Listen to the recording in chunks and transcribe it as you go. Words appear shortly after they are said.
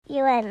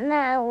You are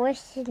now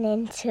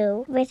listening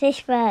to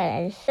British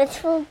Murders, the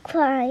True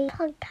Crime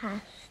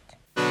Podcast.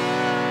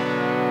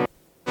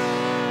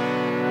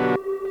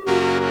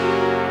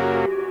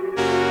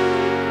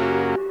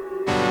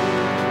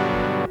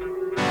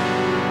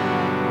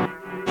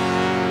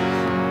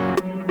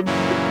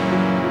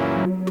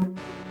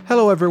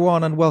 Hello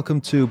everyone and welcome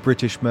to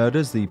British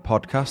Murders, the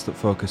podcast that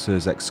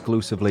focuses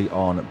exclusively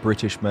on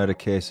British murder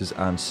cases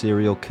and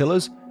serial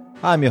killers.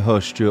 I'm your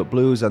host Stuart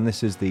Blues and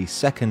this is the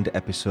second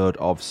episode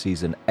of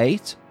Season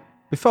 8.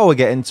 Before we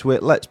get into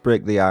it, let's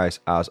break the ice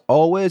as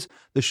always.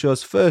 The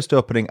show's first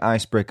opening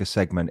icebreaker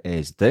segment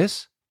is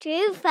this.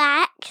 True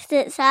facts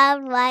that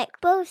sound like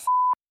bullshit.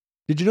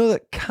 Did you know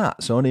that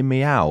cats only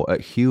meow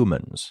at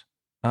humans?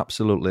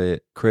 Absolutely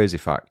crazy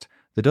fact.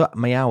 They don't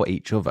meow at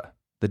each other.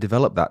 They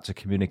developed that to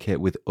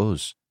communicate with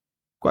us.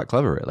 Quite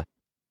clever, really.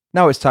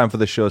 Now it's time for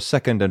the show's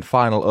second and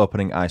final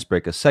opening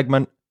icebreaker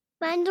segment.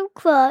 Random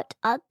quote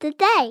of the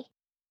day.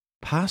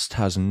 Past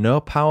has no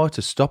power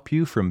to stop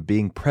you from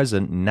being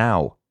present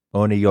now.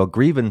 Only your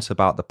grievance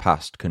about the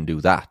past can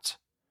do that.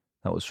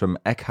 That was from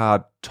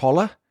Eckhart Tolle,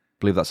 I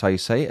believe that's how you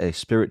say it, a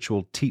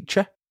spiritual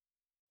teacher.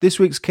 This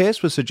week's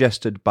case was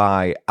suggested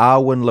by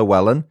Arwen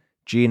Llewellyn,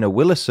 Gina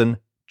Willison,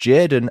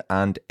 Jaden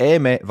and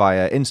Amy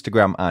via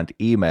Instagram and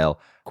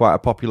email. Quite a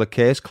popular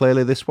case,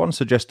 clearly this one,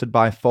 suggested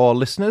by 4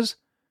 listeners.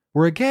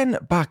 We're again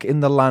back in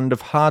the land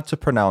of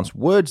hard-to-pronounce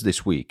words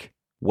this week,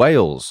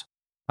 Wales.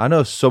 I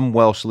know some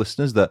Welsh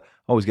listeners that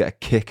always get a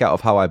kick out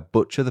of how I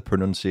butcher the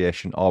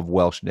pronunciation of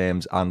Welsh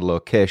names and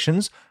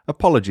locations.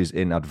 Apologies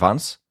in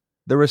advance.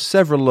 There are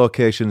several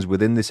locations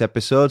within this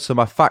episode, so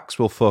my facts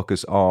will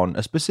focus on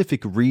a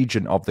specific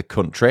region of the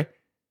country.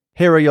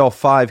 Here are your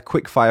 5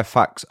 quickfire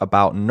facts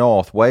about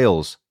North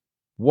Wales.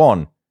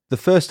 1. The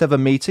first ever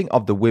meeting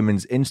of the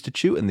Women's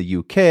Institute in the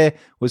UK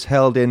was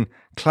held in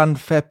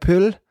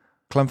Llanfairpwll,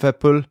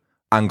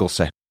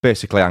 Anglesey,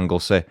 basically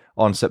Anglesey,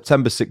 on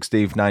September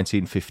 16,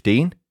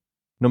 1915.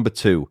 Number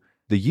 2.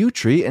 The yew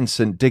tree in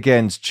St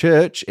Digen's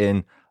Church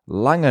in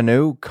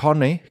Llanganw,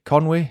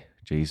 Conwy,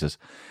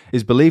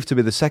 is believed to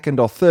be the second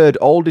or third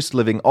oldest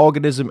living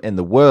organism in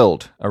the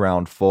world,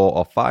 around 4,000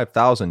 or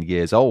 5,000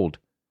 years old.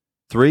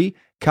 3.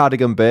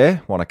 Cardigan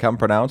Bay, one I can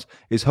pronounce,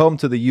 is home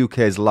to the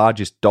UK's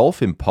largest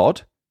dolphin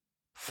pod.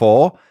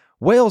 4.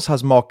 Wales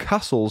has more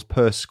castles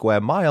per square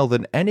mile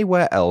than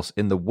anywhere else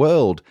in the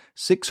world,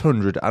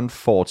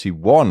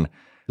 641.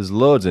 There's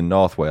loads in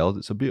North Wales,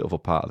 it's a beautiful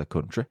part of the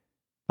country.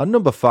 And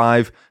number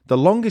 5, the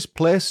longest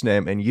place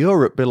name in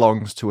Europe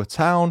belongs to a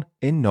town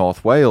in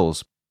North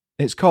Wales.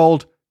 It's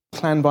called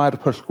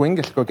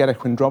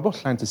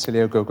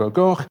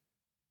Llanfairpwll.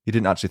 You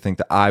didn't actually think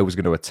that I was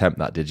going to attempt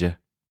that, did you?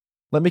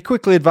 Let me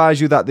quickly advise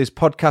you that this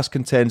podcast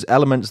contains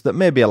elements that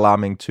may be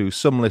alarming to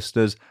some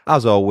listeners.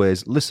 As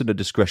always, listener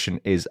discretion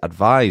is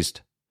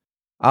advised.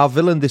 Our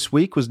villain this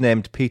week was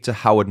named Peter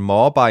Howard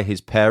Moore by his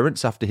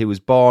parents after he was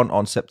born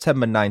on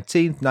September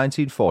 19,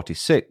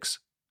 1946.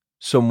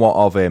 Somewhat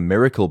of a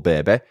miracle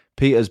baby,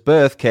 Peter's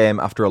birth came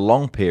after a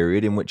long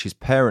period in which his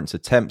parents'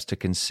 attempts to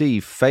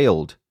conceive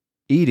failed.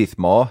 Edith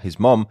Moore, his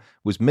mum,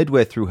 was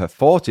midway through her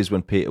 40s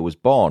when Peter was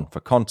born,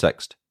 for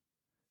context.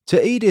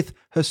 To Edith,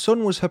 her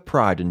son was her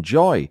pride and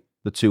joy.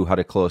 The two had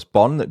a close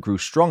bond that grew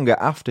stronger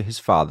after his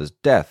father's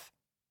death.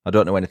 I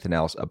don't know anything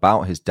else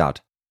about his dad.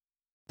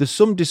 There's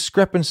some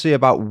discrepancy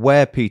about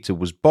where Peter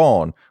was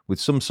born, with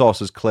some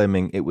sources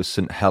claiming it was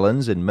St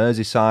Helens in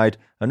Merseyside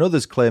and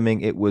others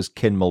claiming it was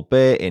Kinmel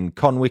Bay in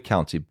Conwy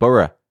County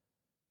Borough.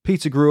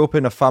 Peter grew up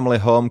in a family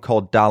home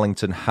called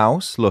Darlington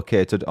House,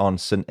 located on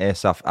St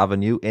Asaph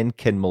Avenue in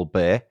Kinmel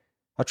Bay.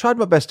 I tried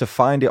my best to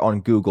find it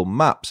on Google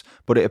Maps,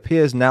 but it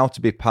appears now to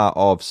be part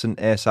of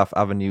St Asaph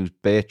Avenue's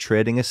Bay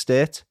Trading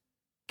Estate.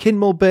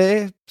 Kinmel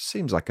Bay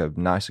seems like a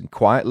nice and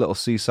quiet little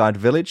seaside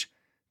village.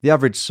 The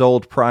average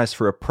sold price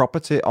for a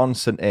property on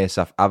St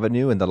Asaph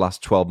Avenue in the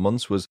last 12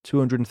 months was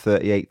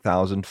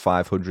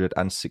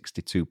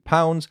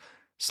 £238,562,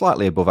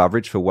 slightly above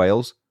average for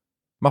Wales.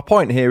 My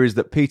point here is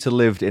that Peter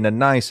lived in a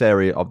nice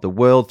area of the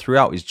world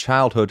throughout his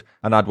childhood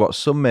and had what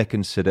some may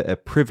consider a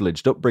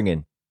privileged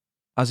upbringing.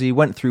 As he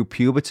went through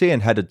puberty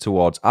and headed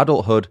towards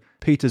adulthood,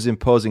 Peter's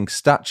imposing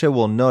stature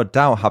will no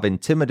doubt have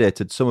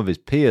intimidated some of his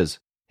peers.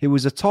 He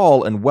was a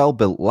tall and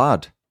well-built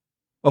lad.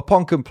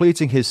 Upon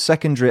completing his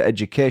secondary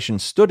education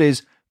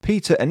studies,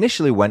 Peter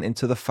initially went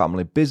into the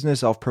family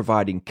business of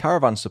providing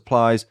caravan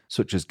supplies,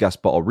 such as gas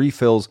bottle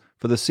refills,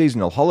 for the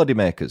seasonal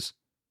holidaymakers.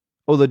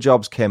 Other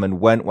jobs came and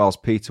went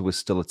whilst Peter was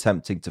still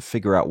attempting to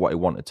figure out what he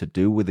wanted to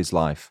do with his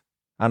life.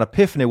 An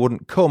epiphany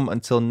wouldn't come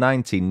until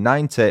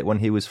 1990 when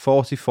he was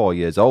 44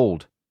 years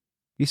old.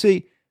 You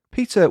see,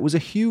 Peter was a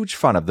huge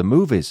fan of the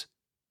movies.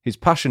 His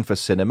passion for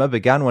cinema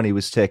began when he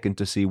was taken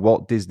to see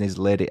Walt Disney's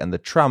Lady and the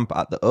Tramp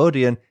at the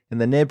Odeon in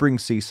the neighbouring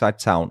seaside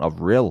town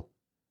of Rhyl.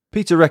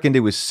 Peter reckoned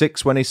he was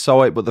 6 when he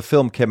saw it, but the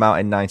film came out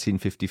in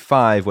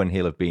 1955 when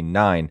he'll have been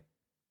 9.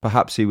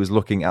 Perhaps he was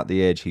looking at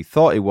the age he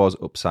thought he was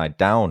upside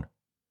down.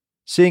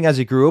 Seeing as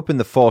he grew up in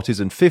the 40s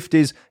and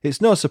 50s,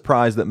 it's no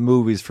surprise that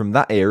movies from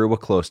that era were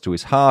close to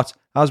his heart,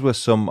 as were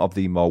some of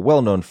the more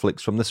well-known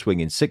flicks from the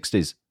swinging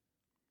 60s.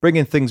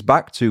 Bringing things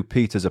back to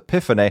Peter's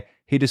epiphany,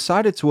 he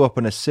decided to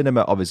open a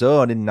cinema of his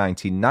own in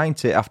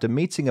 1990 after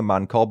meeting a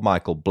man called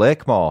Michael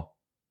Blakemore.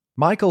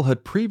 Michael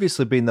had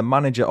previously been the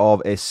manager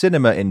of a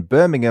cinema in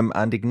Birmingham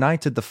and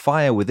ignited the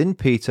fire within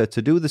Peter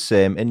to do the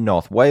same in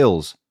North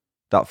Wales.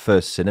 That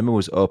first cinema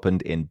was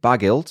opened in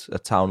Baghilt, a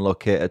town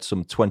located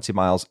some 20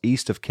 miles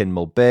east of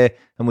Kinmel Bay,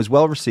 and was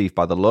well received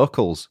by the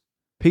locals.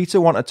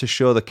 Peter wanted to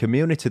show the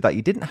community that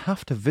you didn't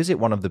have to visit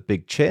one of the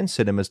big chain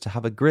cinemas to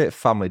have a great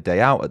family day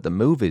out at the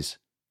movies.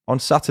 On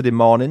Saturday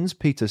mornings,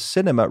 Peter's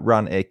cinema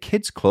ran a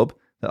kids club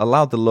that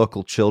allowed the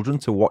local children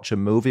to watch a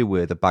movie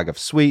with a bag of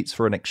sweets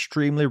for an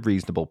extremely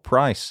reasonable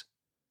price.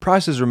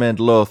 Prices remained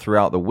low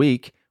throughout the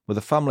week, with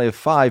a family of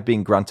 5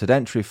 being granted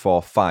entry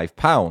for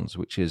 £5,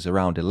 which is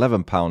around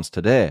 £11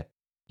 today.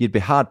 You'd be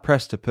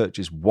hard-pressed to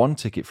purchase one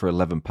ticket for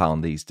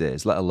 £11 these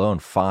days, let alone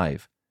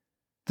 5.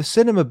 The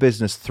cinema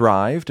business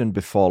thrived, and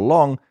before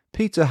long,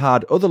 Peter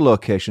had other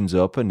locations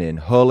open in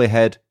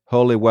Holyhead,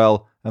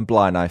 Holywell, and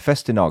Blaenau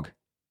Festiniog.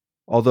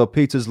 Although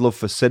Peter's love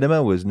for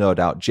cinema was no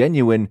doubt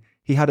genuine,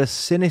 he had a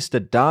sinister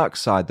dark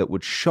side that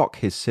would shock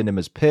his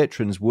cinema's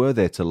patrons were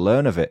they to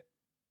learn of it.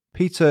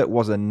 Peter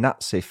was a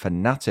Nazi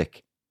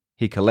fanatic.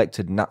 He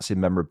collected Nazi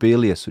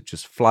memorabilia such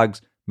as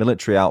flags,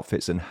 military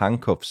outfits and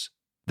handcuffs.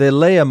 They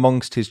lay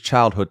amongst his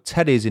childhood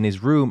teddies in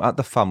his room at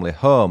the family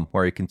home,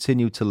 where he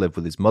continued to live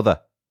with his mother.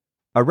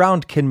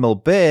 Around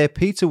Kinmel Bay,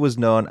 Peter was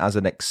known as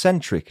an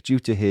eccentric due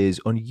to his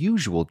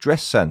unusual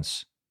dress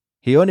sense.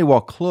 He only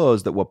wore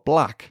clothes that were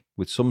black,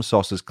 with some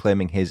sources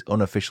claiming his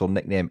unofficial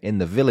nickname in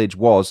the village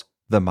was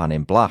the Man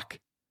in Black.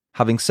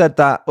 Having said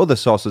that, other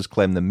sources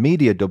claim the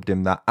media dubbed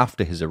him that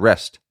after his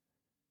arrest.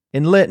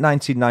 In late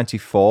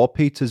 1994,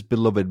 Peter's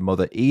beloved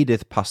mother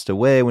Edith passed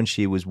away when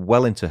she was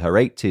well into her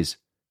 80s.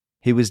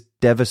 He was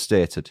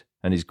devastated,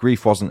 and his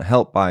grief wasn't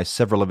helped by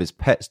several of his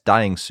pets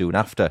dying soon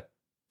after.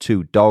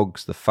 2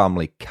 dogs, the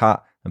family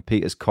cat, and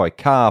Peter's koi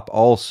carp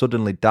all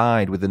suddenly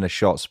died within a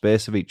short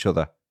space of each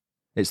other.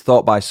 It's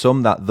thought by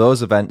some that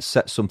those events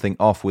set something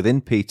off within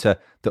Peter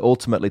that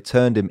ultimately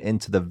turned him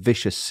into the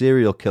vicious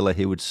serial killer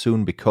he would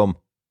soon become.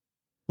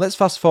 Let's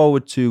fast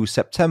forward to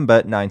September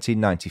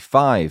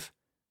 1995.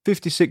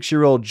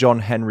 56-year-old John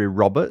Henry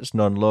Roberts,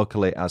 known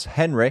locally as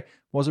Henry,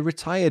 was a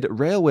retired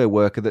railway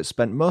worker that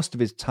spent most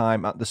of his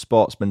time at the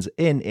Sportsman's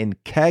Inn in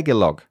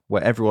Caergilog,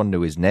 where everyone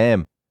knew his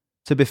name.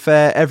 To be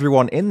fair,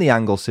 everyone in the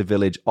Anglesey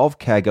village of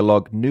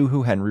Caergilog knew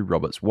who Henry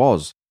Roberts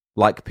was.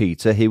 Like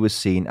Peter, he was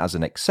seen as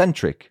an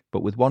eccentric,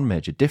 but with one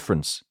major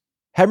difference.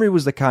 Henry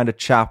was the kind of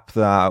chap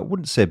that I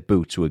wouldn't say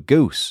boo to a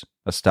goose,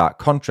 a stark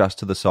contrast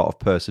to the sort of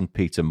person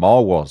Peter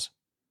Moore was.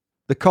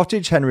 The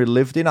cottage Henry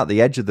lived in at the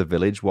edge of the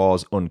village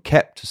was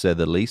unkept, to say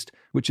the least,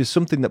 which is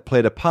something that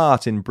played a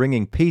part in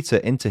bringing Peter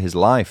into his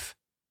life.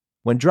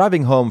 When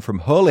driving home from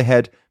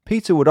Holyhead,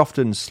 Peter would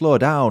often slow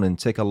down and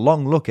take a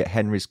long look at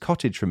Henry's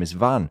cottage from his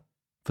van.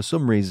 For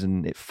some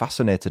reason, it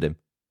fascinated him.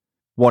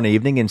 One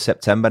evening in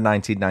September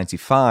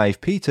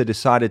 1995, Peter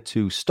decided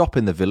to stop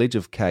in the village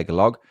of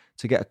Caergilog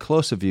to get a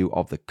closer view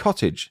of the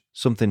cottage,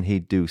 something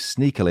he'd do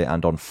sneakily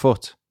and on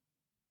foot.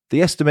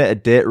 The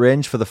estimated date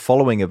range for the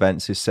following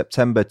events is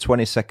September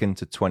 22nd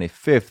to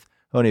 25th,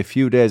 only a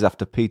few days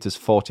after Peter's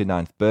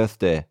 49th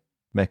birthday.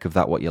 Make of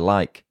that what you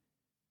like.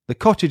 The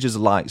cottage's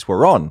lights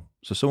were on,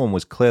 so someone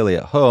was clearly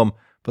at home,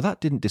 but that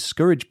didn't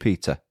discourage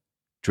Peter.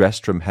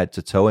 Dressed from head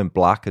to toe in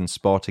black and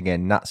sporting a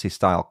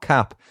Nazi-style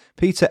cap,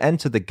 Peter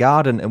entered the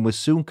garden and was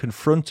soon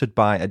confronted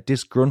by a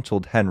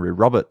disgruntled Henry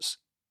Roberts.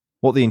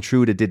 What the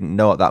intruder didn't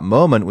know at that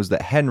moment was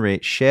that Henry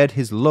shared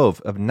his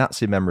love of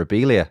Nazi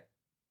memorabilia.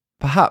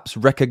 Perhaps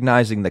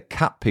recognising the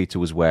cap Peter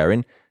was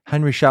wearing,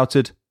 Henry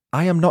shouted,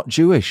 "I am not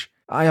Jewish.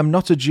 I am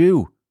not a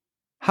Jew."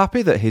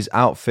 Happy that his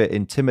outfit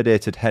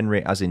intimidated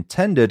Henry as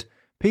intended,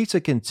 Peter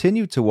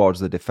continued towards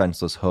the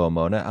defenceless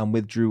homeowner and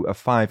withdrew a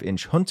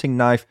 5-inch hunting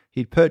knife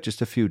he'd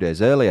purchased a few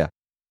days earlier.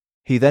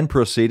 He then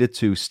proceeded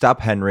to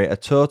stab Henry a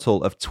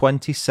total of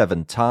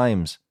 27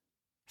 times.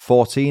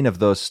 14 of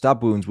those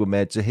stab wounds were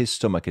made to his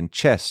stomach and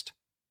chest.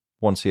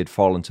 Once he had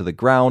fallen to the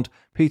ground,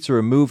 Peter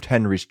removed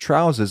Henry's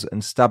trousers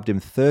and stabbed him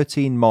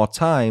 13 more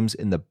times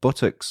in the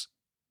buttocks.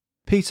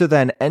 Peter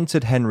then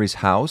entered Henry's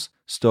house,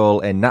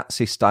 stole a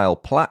Nazi-style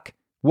plaque,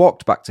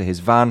 walked back to his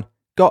van,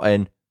 got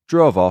in,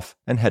 drove off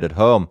and headed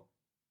home.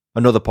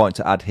 Another point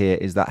to add here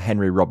is that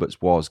Henry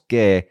Roberts was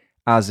gay,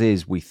 as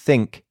is, we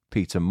think,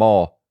 Peter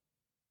Moore.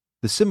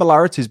 The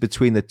similarities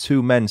between the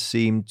two men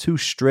seem too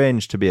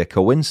strange to be a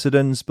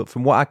coincidence, but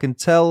from what I can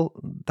tell,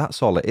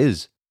 that's all it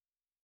is.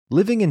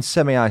 Living in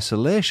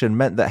semi-isolation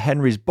meant that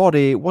Henry's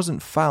body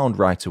wasn't found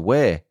right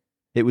away.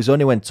 It was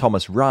only when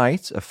Thomas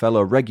Wright, a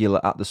fellow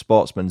regular at the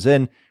Sportsman's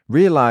Inn,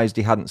 realised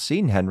he hadn't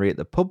seen Henry at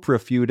the pub for a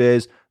few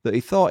days that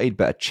he thought he'd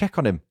better check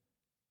on him.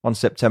 On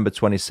September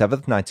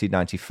 27,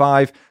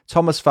 1995,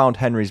 Thomas found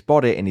Henry's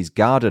body in his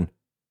garden.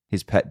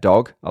 His pet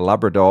dog, a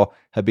Labrador,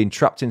 had been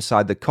trapped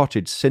inside the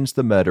cottage since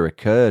the murder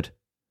occurred.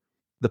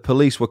 The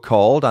police were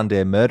called and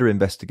a murder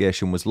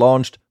investigation was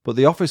launched, but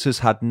the officers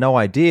had no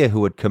idea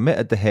who had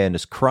committed the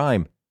heinous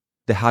crime.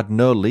 They had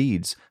no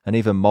leads, and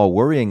even more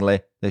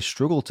worryingly, they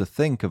struggled to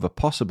think of a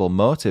possible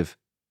motive.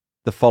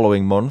 The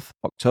following month,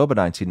 October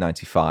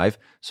 1995,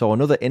 saw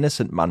another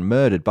innocent man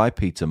murdered by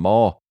Peter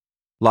Moore.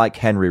 Like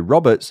Henry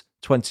Roberts,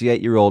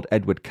 28-year-old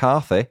Edward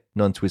Carthy,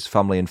 known to his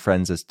family and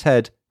friends as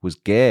Ted, was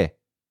gay.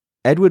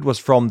 Edward was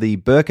from the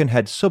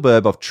Birkenhead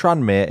suburb of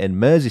Tranmere in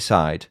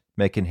Merseyside,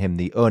 making him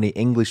the only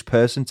English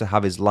person to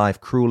have his life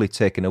cruelly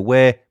taken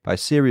away by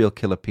serial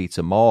killer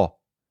Peter Moore.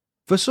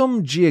 For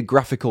some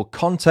geographical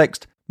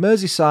context,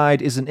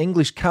 Merseyside is an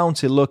English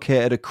county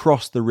located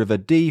across the River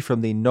Dee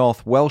from the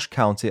North Welsh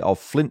county of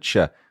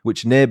Flintshire,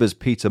 which neighbours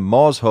Peter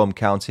Moore's home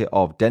county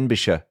of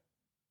Denbighshire.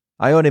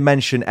 I only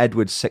mention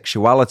Edward's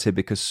sexuality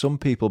because some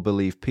people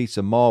believe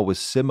Peter Moore was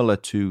similar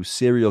to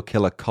serial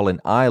killer Colin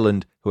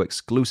Ireland, who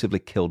exclusively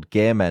killed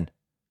gay men.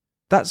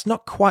 That's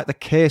not quite the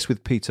case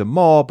with Peter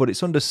Moore, but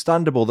it's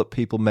understandable that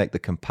people make the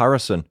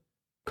comparison.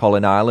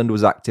 Colin Ireland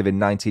was active in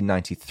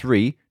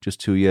 1993,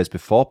 just 2 years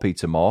before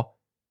Peter Moore.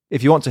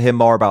 If you want to hear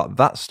more about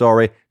that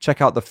story,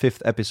 check out the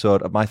 5th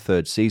episode of my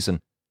 3rd season.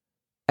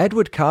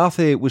 Edward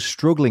Carthy was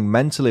struggling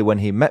mentally when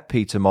he met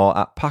Peter Moore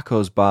at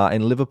Paco's bar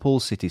in Liverpool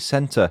city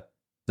centre.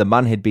 The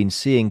man he'd been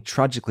seeing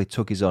tragically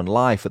took his own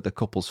life at the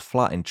couple's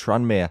flat in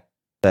Tranmere.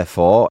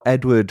 Therefore,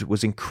 Edward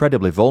was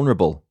incredibly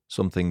vulnerable,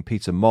 something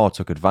Peter Moore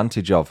took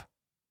advantage of.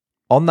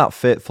 On that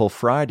fateful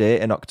Friday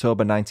in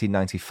October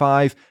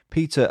 1995,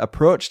 Peter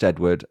approached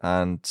Edward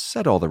and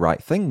said all the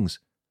right things.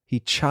 He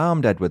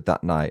charmed Edward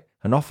that night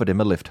and offered him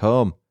a lift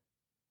home.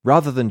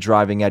 Rather than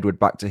driving Edward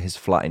back to his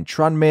flat in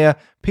Tranmere,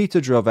 Peter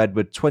drove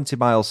Edward 20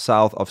 miles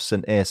south of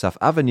St Asaph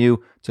Avenue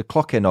to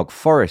Clochenog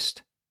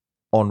Forest.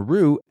 En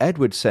route,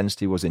 Edward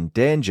sensed he was in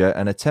danger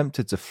and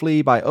attempted to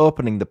flee by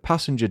opening the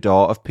passenger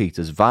door of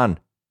Peter's van.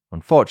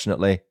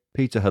 Unfortunately,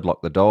 Peter had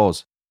locked the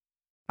doors.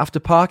 After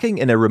parking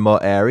in a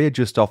remote area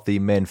just off the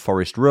main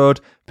forest road,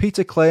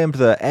 Peter claimed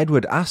that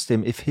Edward asked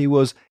him if he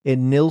was a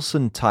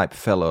Nilsson-type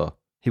fellow.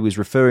 He was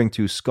referring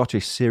to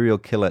Scottish serial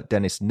killer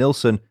Dennis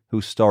Nilsson,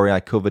 whose story I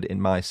covered in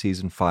my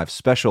Season 5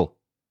 special.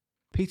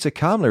 Peter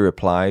calmly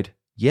replied,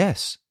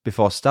 yes,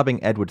 before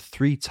stabbing Edward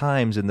 3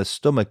 times in the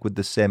stomach with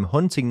the same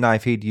hunting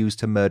knife he'd used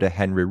to murder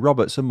Henry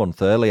Roberts a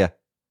month earlier.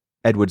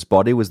 Edward's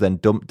body was then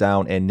dumped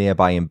down a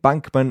nearby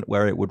embankment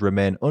where it would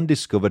remain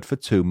undiscovered for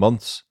 2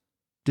 months.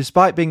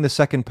 Despite being the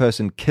second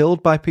person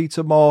killed by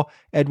Peter Moore,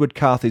 Edward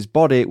Carthy's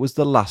body was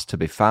the last to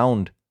be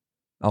found.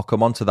 I'll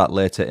come on to that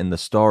later in the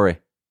story.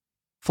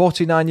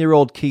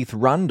 49-year-old Keith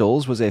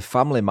Randles was a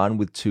family man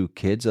with 2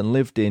 kids and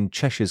lived in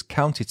Cheshire's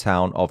county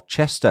town of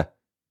Chester.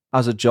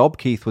 As a job,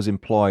 Keith was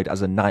employed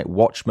as a night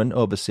watchman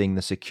overseeing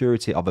the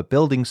security of a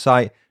building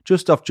site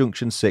just off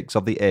Junction 6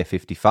 of the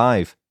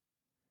A55.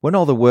 When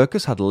all the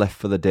workers had left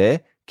for the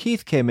day,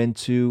 Keith came in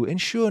to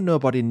ensure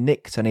nobody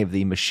nicked any of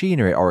the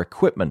machinery or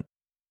equipment.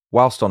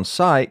 Whilst on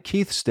site,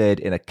 Keith stayed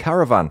in a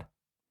caravan.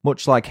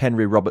 Much like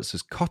Henry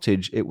Roberts'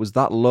 cottage, it was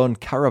that lone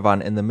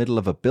caravan in the middle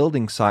of a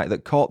building site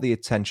that caught the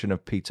attention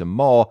of Peter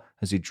Moore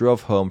as he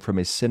drove home from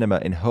his cinema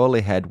in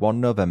Holyhead one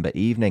November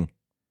evening.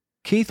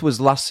 Keith was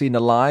last seen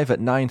alive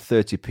at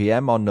 9:30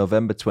 p.m. on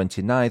November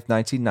 29,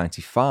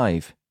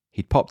 1995.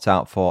 He'd popped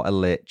out for a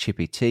late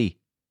chippy tea.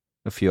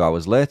 A few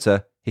hours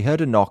later, he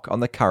heard a knock on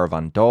the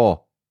caravan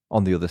door.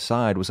 On the other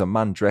side was a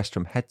man dressed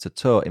from head to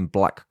toe in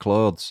black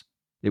clothes.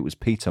 It was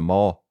Peter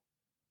Moore.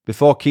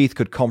 Before Keith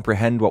could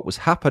comprehend what was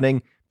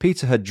happening,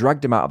 Peter had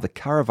dragged him out of the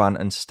caravan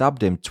and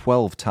stabbed him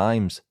 12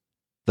 times.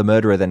 The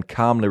murderer then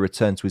calmly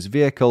returned to his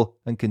vehicle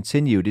and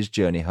continued his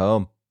journey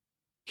home.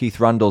 Keith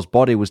Randall's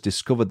body was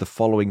discovered the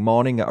following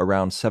morning at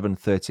around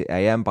 7:30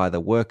 a.m. by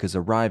the workers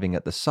arriving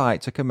at the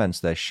site to commence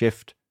their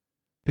shift.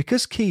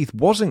 Because Keith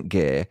wasn't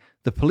gay,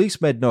 the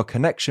police made no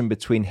connection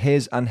between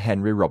his and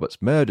Henry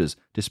Roberts' murders,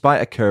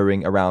 despite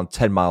occurring around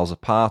 10 miles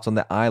apart on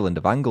the island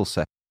of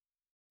Anglesey.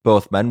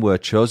 Both men were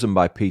chosen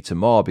by Peter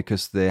Moore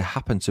because they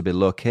happened to be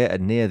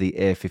located near the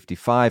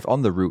A55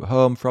 on the route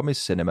home from his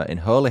cinema in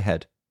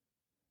Holyhead.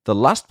 The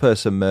last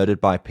person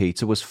murdered by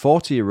Peter was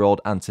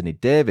 40-year-old Anthony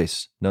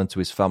Davies, known to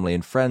his family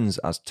and friends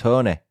as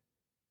Tony.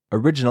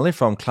 Originally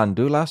from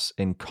Llandúlas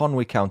in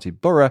Conwy County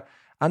Borough,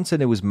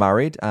 Anthony was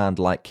married and,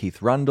 like Keith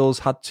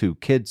Randles, had 2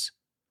 kids.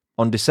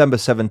 On December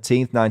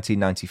 17,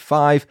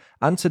 1995,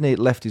 Anthony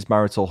left his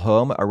marital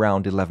home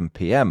around 11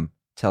 p.m,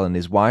 telling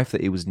his wife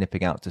that he was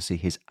nipping out to see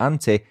his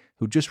auntie,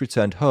 who just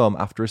returned home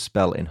after a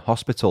spell in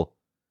hospital.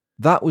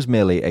 That was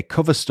merely a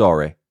cover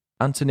story.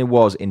 Anthony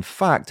was, in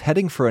fact,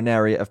 heading for an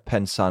area of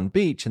Pensarn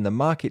Beach in the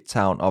market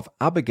town of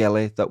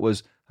Abergele that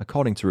was,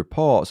 according to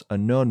reports, a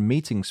known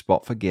meeting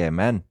spot for gay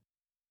men.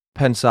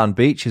 Pensarn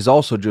Beach is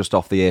also just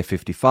off the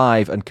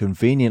A55 and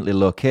conveniently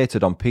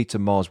located on Peter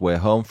Moore's way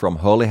home from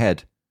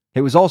Holyhead.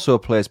 It was also a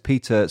place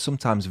Peter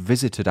sometimes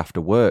visited after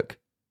work.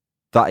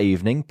 That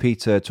evening,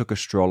 Peter took a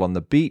stroll on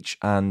the beach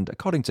and,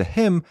 according to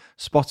him,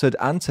 spotted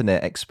Anthony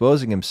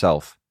exposing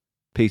himself.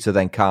 Peter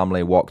then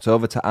calmly walked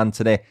over to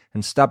Anthony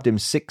and stabbed him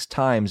 6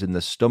 times in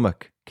the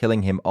stomach,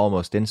 killing him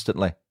almost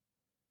instantly.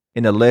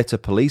 In a later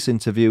police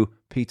interview,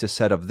 Peter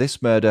said of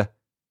this murder,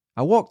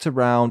 "I walked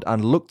around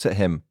and looked at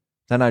him,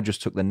 then I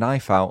just took the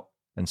knife out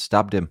and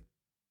stabbed him."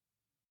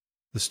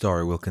 The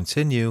story will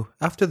continue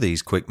after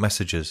these quick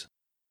messages.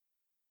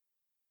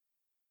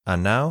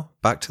 And now,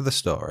 back to the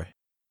story.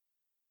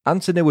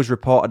 Anthony was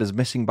reported as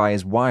missing by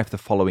his wife the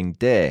following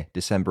day,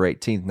 December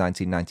 18,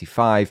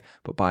 1995,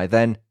 but by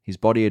then, his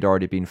body had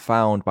already been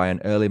found by an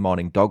early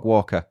morning dog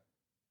walker.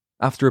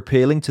 After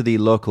appealing to the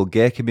local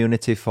gay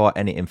community for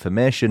any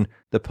information,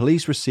 the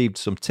police received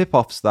some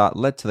tip-offs that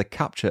led to the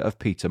capture of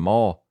Peter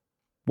Moore.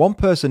 One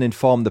person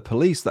informed the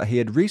police that he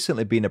had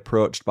recently been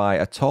approached by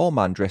a tall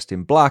man dressed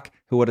in black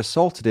who had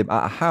assaulted him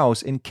at a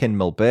house in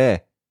Kinmel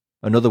Bay.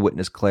 Another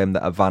witness claimed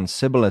that a van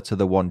similar to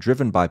the one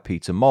driven by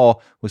Peter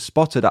Moore was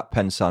spotted at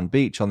Pensand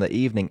Beach on the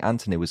evening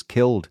Anthony was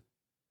killed.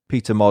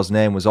 Peter Moore's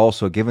name was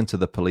also given to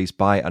the police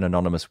by an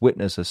anonymous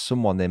witness as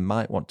someone they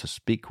might want to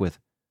speak with.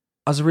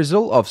 As a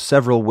result of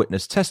several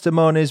witness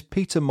testimonies,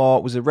 Peter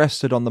Moore was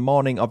arrested on the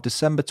morning of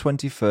December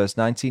 21,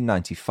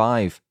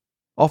 1995.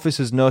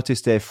 Officers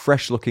noticed a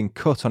fresh-looking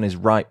cut on his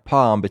right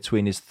palm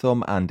between his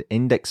thumb and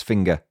index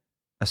finger.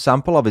 A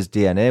sample of his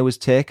DNA was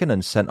taken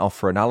and sent off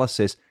for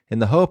analysis in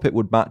the hope it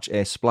would match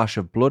a splash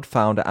of blood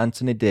found at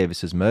Anthony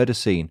Davies' murder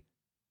scene.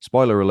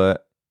 Spoiler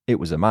alert, it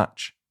was a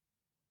match.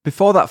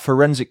 Before that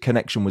forensic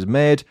connection was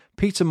made,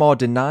 Peter Moore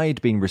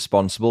denied being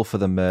responsible for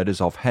the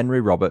murders of Henry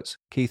Roberts,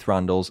 Keith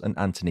Randles and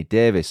Anthony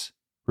Davies.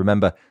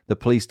 Remember, the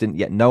police didn't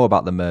yet know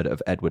about the murder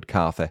of Edward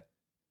Carthy.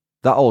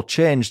 That all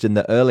changed in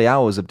the early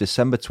hours of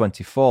December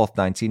 24,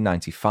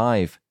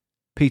 1995.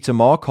 Peter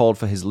Moore called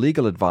for his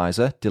legal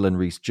advisor, Dylan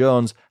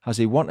Rees-Jones, as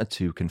he wanted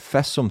to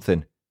confess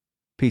something.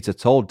 Peter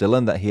told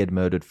Dylan that he had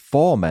murdered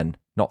 4 men,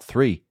 not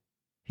 3.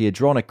 He had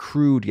drawn a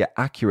crude yet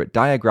accurate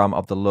diagram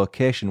of the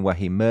location where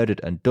he murdered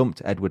and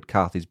dumped Edward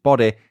Carthy's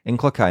body in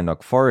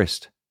Clochainog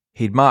Forest.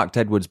 He'd marked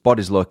Edward's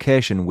body's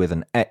location with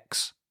an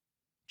X.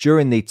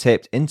 During the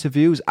taped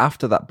interviews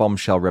after that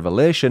bombshell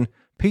revelation,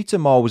 Peter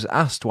Moore was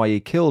asked why he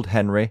killed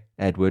Henry,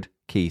 Edward,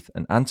 Keith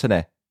and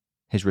Anthony.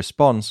 His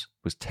response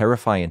was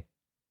terrifying.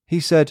 He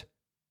said,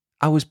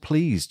 "I was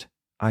pleased.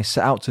 I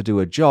set out to do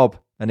a job,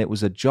 and it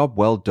was a job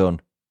well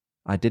done.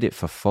 I did it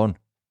for fun."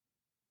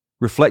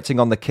 Reflecting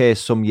on the case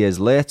some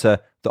years later,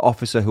 the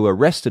officer who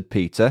arrested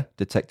Peter,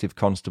 Detective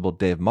Constable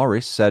Dave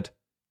Morris, said,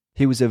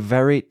 "He was a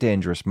very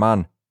dangerous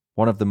man,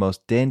 one of the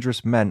most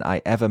dangerous men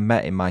I ever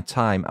met in my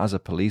time as a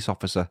police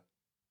officer."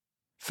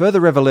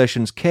 Further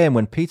revelations came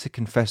when Peter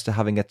confessed to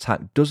having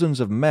attacked dozens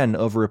of men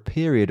over a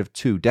period of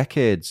 2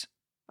 decades.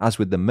 As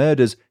with the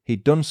murders,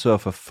 he'd done so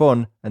for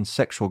fun and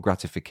sexual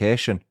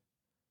gratification.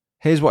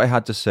 Here's what he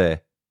had to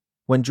say.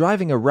 "When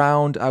driving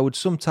around, I would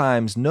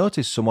sometimes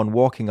notice someone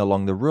walking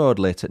along the road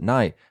late at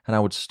night, and I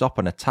would stop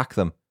and attack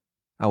them.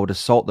 I would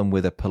assault them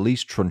with a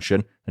police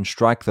truncheon and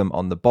strike them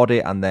on the body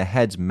and their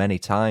heads many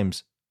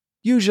times.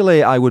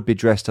 Usually I would be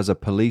dressed as a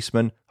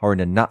policeman or in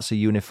a Nazi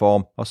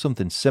uniform or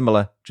something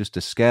similar just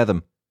to scare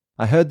them.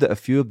 I heard that a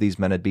few of these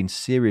men had been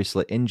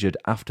seriously injured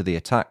after the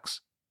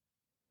attacks."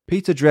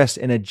 Peter dressed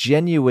in a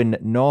genuine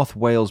North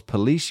Wales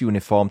police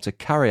uniform to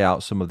carry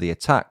out some of the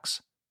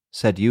attacks.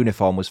 Said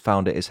uniform was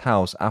found at his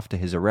house after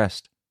his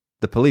arrest.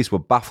 The police were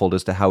baffled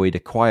as to how he'd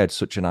acquired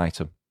such an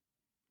item.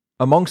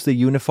 Amongst the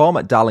uniform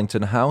at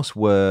Darlington House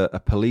were a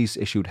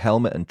police-issued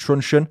helmet and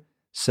truncheon,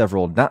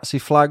 several Nazi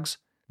flags,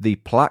 the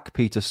plaque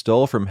Peter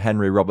stole from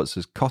Henry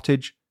Roberts'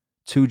 cottage,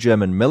 2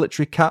 German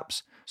military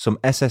caps, some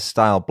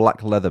SS-style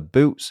black leather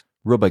boots,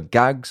 rubber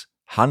gags,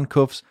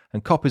 handcuffs,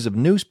 and copies of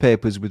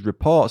newspapers with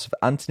reports of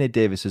Anthony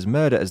Davies'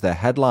 murder as their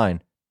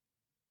headline.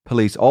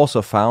 Police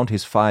also found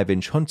his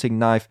 5-inch hunting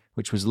knife,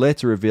 which was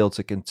later revealed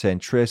to contain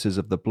traces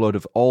of the blood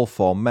of all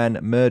 4 men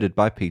murdered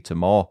by Peter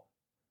Moore.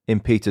 In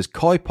Peter's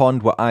koi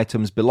pond were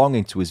items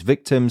belonging to his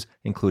victims,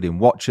 including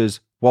watches,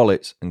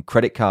 wallets, and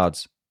credit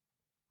cards.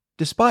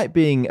 Despite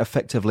being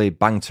effectively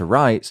banged to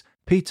rights,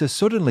 Peter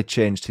suddenly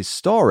changed his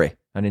story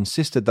and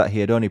insisted that he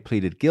had only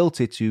pleaded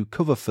guilty to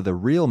cover for the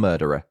real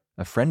murderer,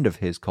 a friend of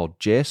his called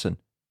Jason.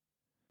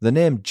 The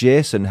name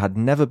Jason had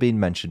never been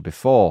mentioned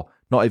before,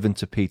 not even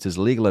to Peter's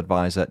legal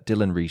advisor,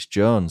 Dylan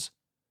Rees-Jones.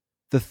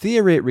 The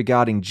theory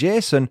regarding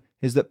Jason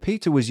is that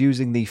Peter was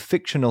using the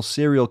fictional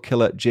serial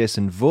killer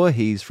Jason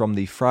Voorhees from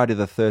the Friday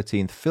the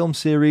 13th film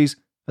series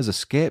as a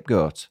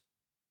scapegoat.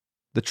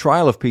 The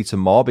trial of Peter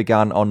Moore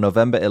began on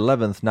November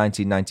 11th,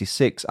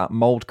 1996 at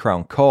Mould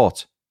Crown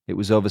Court. It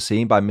was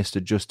overseen by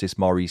Mr. Justice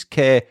Maurice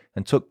Kay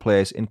and took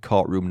place in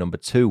courtroom number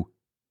 2.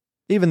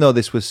 Even though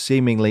this was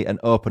seemingly an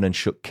open and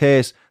shut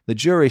case, the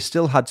jury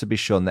still had to be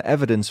shown the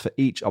evidence for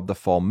each of the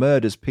 4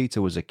 murders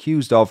Peter was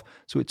accused of,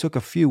 so it took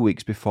a few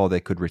weeks before they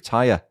could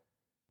retire.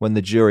 When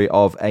the jury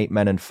of 8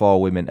 men and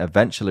 4 women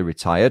eventually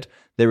retired,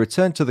 they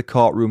returned to the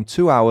courtroom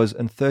 2 hours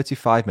and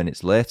 35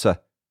 minutes later.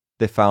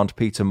 They found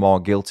Peter Moore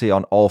guilty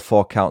on all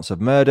 4 counts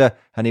of murder,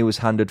 and he was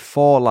handed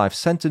 4 life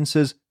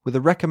sentences with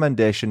a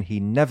recommendation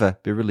he never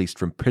be released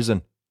from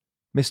prison.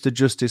 Mr.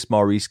 Justice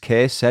Maurice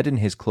Kay said in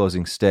his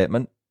closing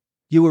statement,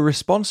 "You were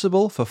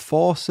responsible for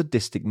 4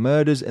 sadistic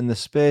murders in the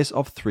space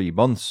of 3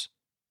 months.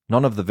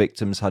 None of the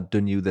victims had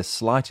done you the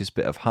slightest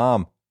bit of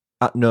harm.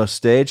 At no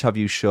stage have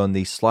you shown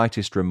the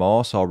slightest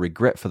remorse or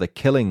regret for the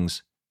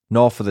killings,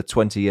 nor for the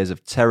 20 years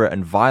of terror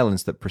and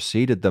violence that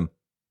preceded them.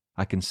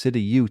 I consider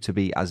you to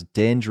be as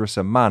dangerous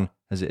a man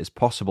as it is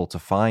possible to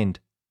find.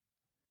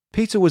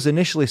 Peter was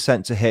initially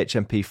sent to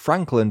HMP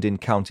Frankland in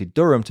County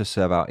Durham to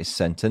serve out his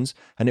sentence,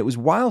 and it was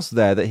whilst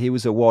there that he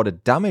was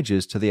awarded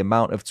damages to the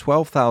amount of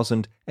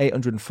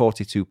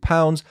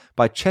 £12,842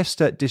 by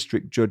Chester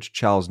District Judge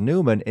Charles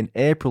Newman in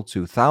April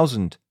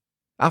 2000.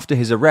 After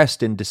his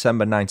arrest in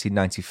December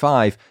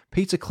 1995,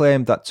 Peter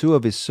claimed that two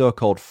of his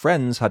so-called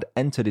friends had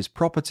entered his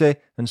property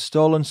and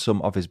stolen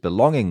some of his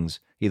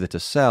belongings, either to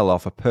sell or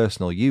for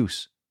personal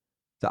use.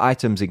 The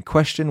items in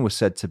question were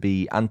said to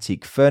be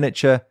antique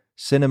furniture,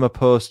 cinema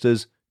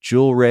posters,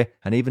 jewellery,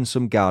 and even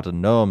some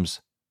garden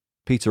gnomes.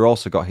 Peter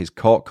also got his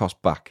court costs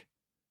back.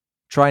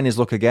 Trying his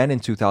luck again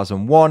in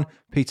 2001,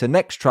 Peter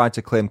next tried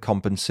to claim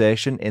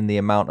compensation in the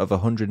amount of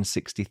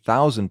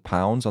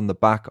 £160,000 on the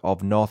back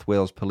of North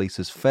Wales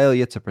Police's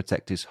failure to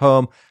protect his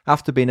home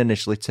after being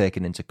initially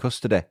taken into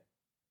custody.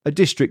 A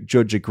district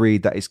judge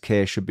agreed that his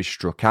case should be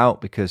struck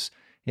out because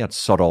he had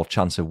sod all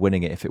chance of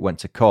winning it if it went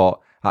to court,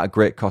 at a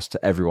great cost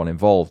to everyone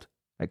involved,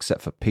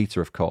 except for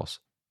Peter, of course.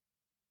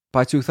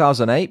 By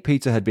 2008,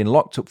 Peter had been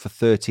locked up for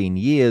 13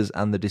 years,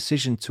 and the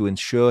decision to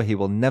ensure he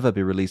will never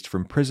be released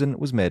from prison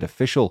was made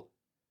official.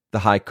 The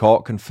High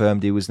Court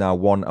confirmed he was now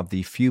one of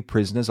the few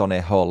prisoners on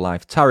a whole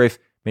life tariff,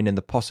 meaning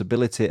the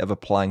possibility of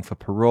applying for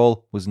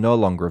parole was no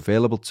longer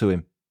available to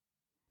him.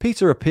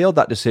 Peter appealed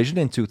that decision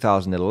in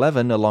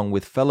 2011 along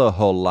with fellow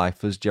whole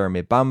lifers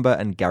Jeremy Bamber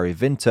and Gary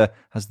Vinter,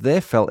 as they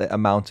felt it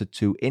amounted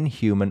to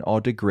inhuman or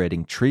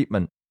degrading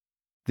treatment.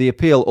 The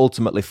appeal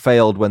ultimately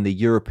failed when the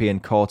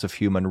European Court of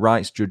Human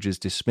Rights judges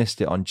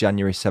dismissed it on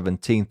January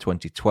 17,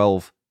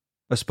 2012.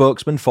 A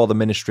spokesman for the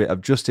Ministry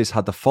of Justice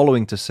had the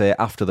following to say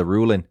after the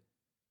ruling.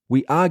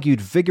 We argued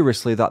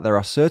vigorously that there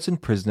are certain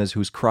prisoners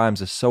whose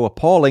crimes are so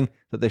appalling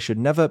that they should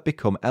never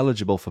become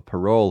eligible for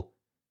parole.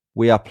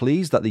 We are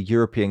pleased that the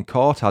European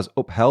Court has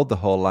upheld the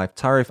whole life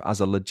tariff as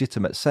a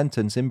legitimate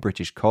sentence in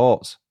British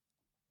courts.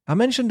 I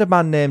mentioned a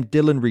man named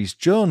Dylan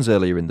Rees-Jones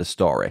earlier in the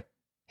story.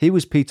 He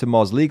was Peter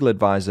Moore's legal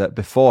advisor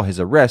before his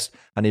arrest,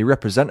 and he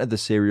represented the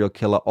serial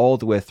killer all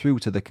the way through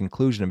to the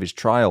conclusion of his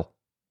trial.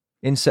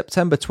 In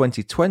September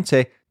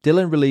 2020,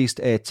 Dylan released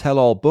a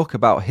tell-all book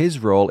about his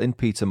role in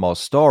Peter Moore's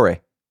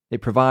story.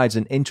 It provides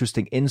an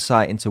interesting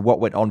insight into what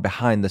went on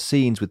behind the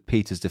scenes with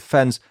Peter's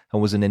defence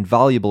and was an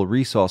invaluable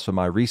resource for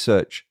my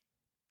research.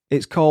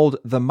 It's called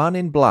The Man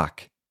in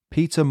Black,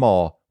 Peter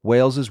Moore,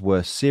 Wales's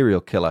Worst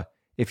Serial Killer,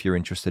 if you're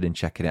interested in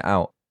checking it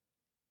out.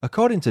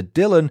 According to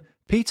Dylan,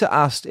 Peter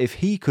asked if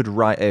he could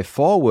write a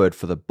foreword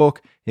for the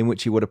book in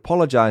which he would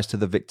apologise to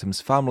the victims'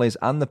 families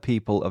and the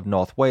people of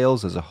North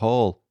Wales as a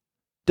whole.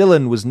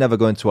 Dylan was never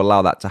going to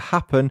allow that to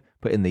happen,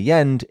 but in the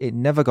end, it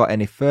never got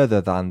any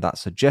further than that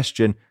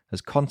suggestion,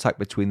 as contact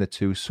between the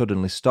two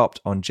suddenly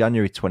stopped on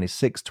January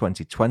 26,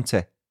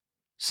 2020.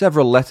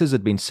 Several letters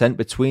had been sent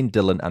between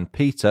Dylan and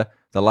Peter,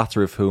 the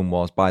latter of whom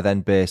was by then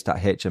based at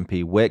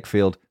HMP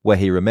Wakefield, where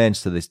he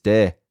remains to this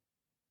day.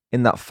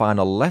 In that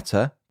final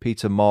letter,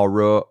 Peter Moore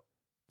wrote,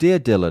 Dear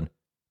Dylan,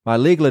 my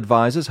legal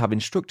advisors have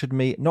instructed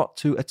me not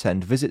to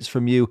attend visits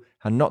from you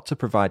and not to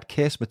provide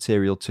case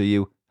material to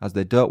you, as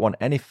they don't want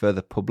any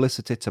further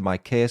publicity to my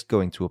case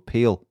going to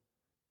appeal.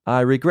 I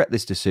regret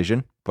this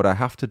decision, but I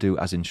have to do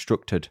as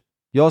instructed.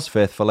 Yours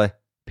faithfully,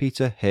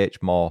 Peter H.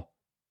 Moore.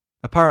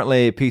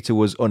 Apparently, Peter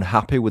was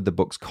unhappy with the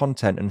book's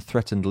content and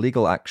threatened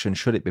legal action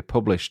should it be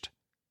published.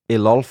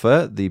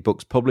 Ilolfa, the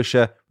book's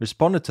publisher,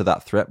 responded to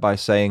that threat by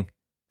saying,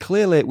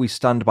 Clearly, we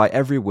stand by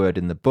every word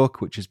in the book,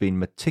 which has been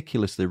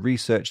meticulously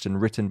researched and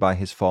written by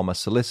his former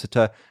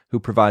solicitor, who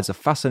provides a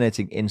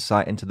fascinating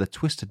insight into the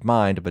twisted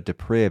mind of a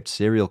depraved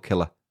serial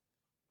killer.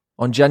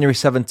 On January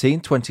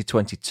 17,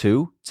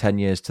 2022, 10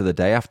 years to the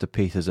day after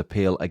Peter's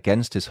appeal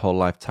against his whole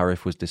life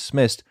tariff was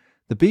dismissed,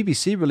 the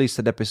BBC released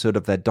an episode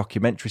of their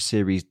documentary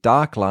series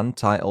Darkland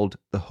titled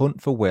The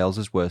Hunt for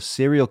Wales's Worst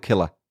Serial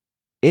Killer.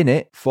 In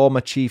it,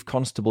 former Chief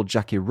Constable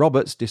Jackie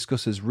Roberts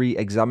discusses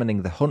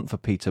re-examining the hunt for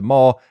Peter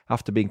Moore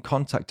after being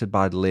contacted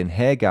by Lynn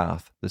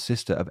Haygarth, the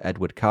sister of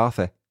Edward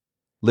Carthy.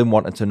 Lynn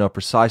wanted to know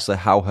precisely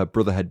how her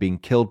brother had been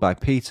killed by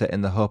Peter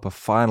in the hope of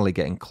finally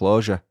getting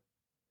closure.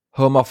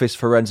 Home Office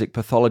forensic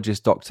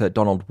pathologist Dr.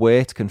 Donald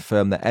Waite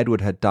confirmed that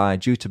Edward had died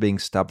due to being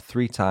stabbed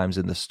 3 times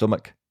in the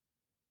stomach.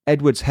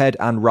 Edward's head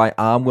and right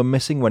arm were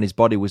missing when his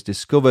body was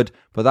discovered,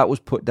 but that was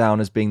put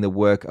down as being the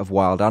work of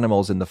wild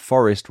animals in the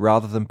forest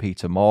rather than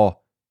Peter Moore.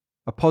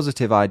 A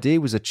positive ID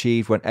was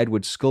achieved when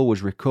Edward's skull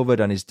was recovered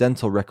and his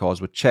dental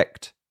records were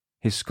checked.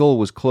 His skull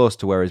was close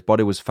to where his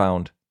body was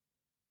found.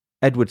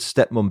 Edward's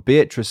stepmom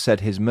Beatrice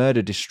said his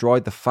murder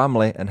destroyed the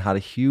family and had a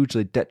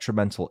hugely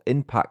detrimental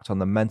impact on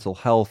the mental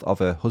health of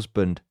her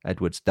husband,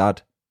 Edward's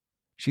dad.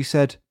 She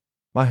said,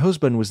 My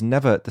husband was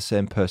never the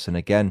same person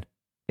again.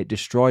 It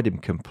destroyed him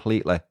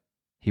completely.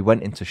 He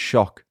went into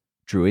shock,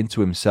 drew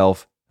into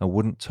himself, and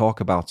wouldn't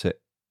talk about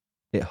it.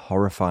 It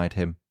horrified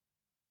him.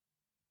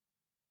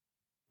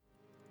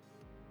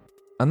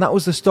 And that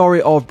was the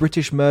story of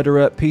British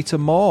murderer Peter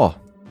Moore.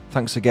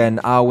 Thanks again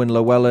Arwen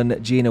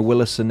Llewellyn, Gina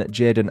Willison,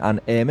 Jaden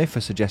and Amy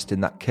for suggesting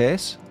that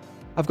case.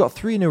 I've got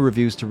 3 new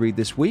reviews to read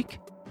this week.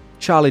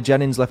 Charlie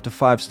Jennings left a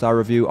 5-star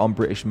review on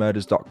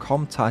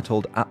BritishMurders.com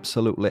titled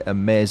Absolutely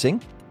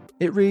Amazing.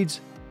 It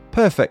reads,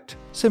 "Perfect,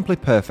 simply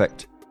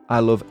perfect. I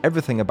love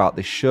everything about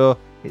this show,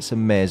 it's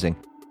amazing.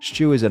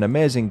 Stu is an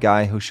amazing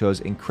guy who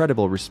shows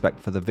incredible respect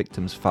for the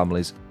victims'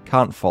 families,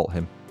 can't fault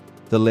him."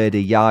 The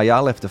Lady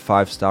Yaya left a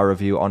 5-star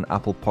review on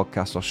Apple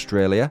Podcasts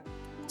Australia.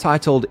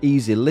 Titled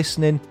Easy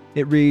Listening,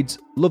 it reads,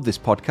 "Love this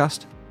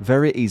podcast,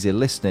 very easy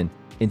listening.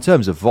 In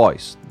terms of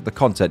voice, the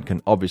content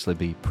can obviously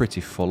be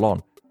pretty full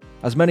on.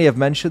 As many have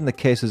mentioned, the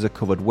cases are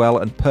covered well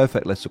and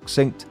perfectly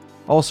succinct.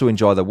 Also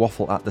enjoy the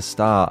waffle at the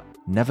start.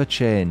 Never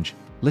change.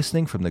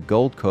 Listening from the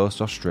Gold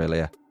Coast,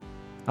 Australia."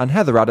 And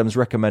Heather Adams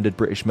recommended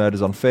British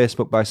Murders on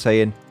Facebook by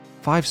saying,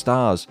 5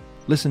 stars.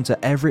 Listen to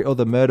every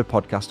other murder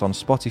podcast on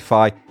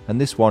Spotify, and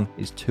this one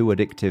is too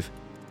addictive.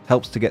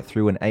 Helps to get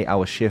through an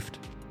 8-hour shift.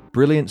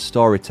 Brilliant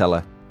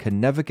storyteller. Can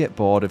never get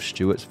bored of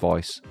Stuart's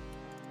voice.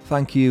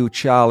 Thank you,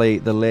 Charlie,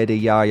 the Lady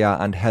Yaya,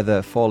 and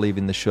Heather for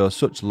leaving the show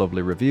such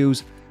lovely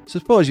reviews.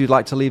 Suppose you'd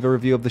like to leave a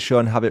review of the show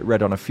and have it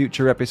read on a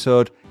future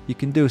episode. You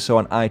can do so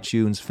on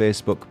iTunes,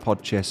 Facebook,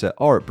 Podchaser,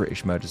 or at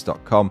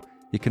BritishMurders.com.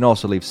 You can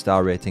also leave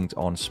star ratings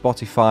on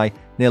Spotify.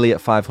 Nearly at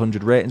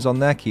 500 ratings on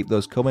there. Keep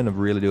those coming. I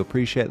really do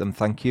appreciate them.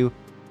 Thank you.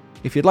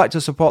 If you'd like to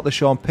support the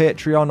show on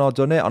Patreon or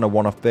donate on a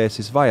one-off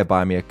basis via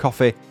Buy Me a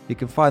Coffee, you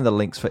can find the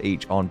links for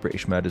each on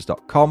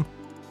BritishMurders.com.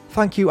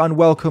 Thank you and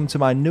welcome to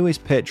my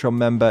newest Patreon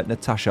member,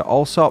 Natasha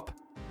Alsop.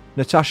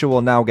 Natasha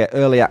will now get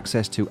early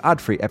access to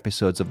ad-free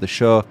episodes of the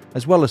show,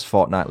 as well as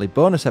fortnightly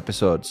bonus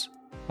episodes.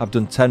 I've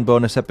done 10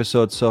 bonus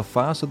episodes so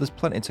far, so there's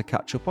plenty to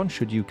catch up on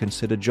should you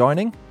consider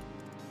joining.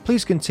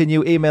 Please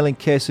continue emailing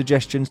case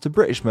suggestions to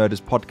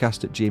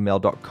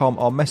britishmurderspodcast@gmail.com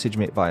or message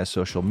me via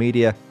social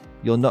media.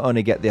 You'll not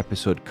only get the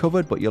episode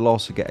covered, but you'll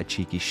also get a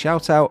cheeky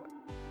shout out.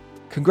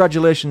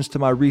 Congratulations to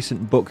my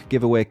recent book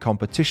giveaway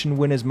competition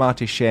winners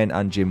Marty Shane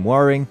and Jim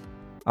Waring.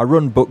 I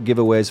run book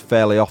giveaways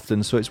fairly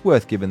often, so it's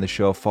worth giving the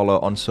show a follow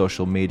on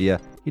social media.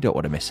 You don't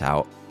want to miss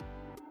out.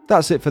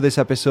 That's it for this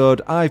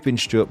episode. I've been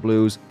Stuart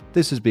Blues.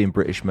 This has been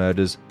British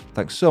Murders.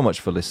 Thanks so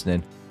much for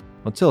listening.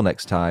 Until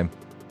next time,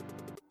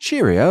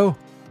 cheerio.